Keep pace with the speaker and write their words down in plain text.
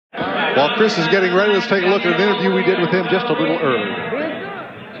While Chris is getting ready, let's take a look at an interview we did with him just a little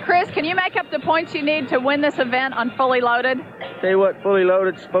early. Chris, can you make up the points you need to win this event on Fully Loaded? Tell you what, Fully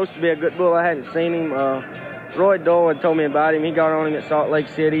Loaded's supposed to be a good bull. I hadn't seen him. Roy Dolan told me about him. He got on him at Salt Lake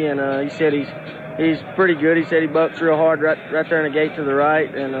City, and he said he's pretty good. He said he bucks real hard right there in the gate to the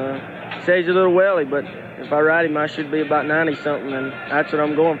right, and he said he's a little welly, but if I ride him, I should be about 90-something, and that's what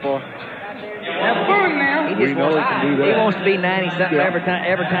I'm going for. Have fun now. He wants to be 90-something every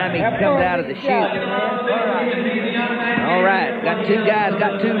time he comes out of the chute. All right, got two guys,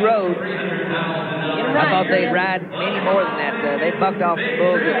 got two roads. I thought they'd ride many more than that. They bucked off the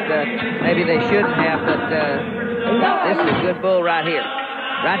bulls that maybe they shouldn't have, but this is a good bull right here.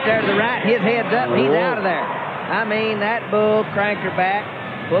 Right there to the right, his head's up, he's out of there. I mean, that bull cranked her back,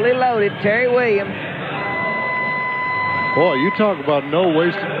 Fully Loaded, Terry Williams. Boy, you talk about no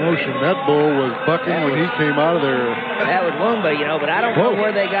wasted motion. That bull was bucking when he came out of there. That was Woomba, you know, but I don't know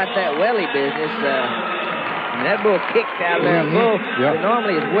where they got that welly business. That bull kicked out of there. A bull that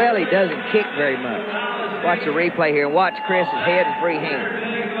normally is welly doesn't kick very much. Watch the replay here and watch Chris's head and free hand.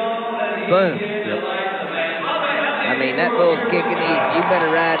 Boom. I mean, that bull's kicking. You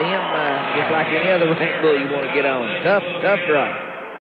better ride him just like any other rank bull you want to get on. Tough run.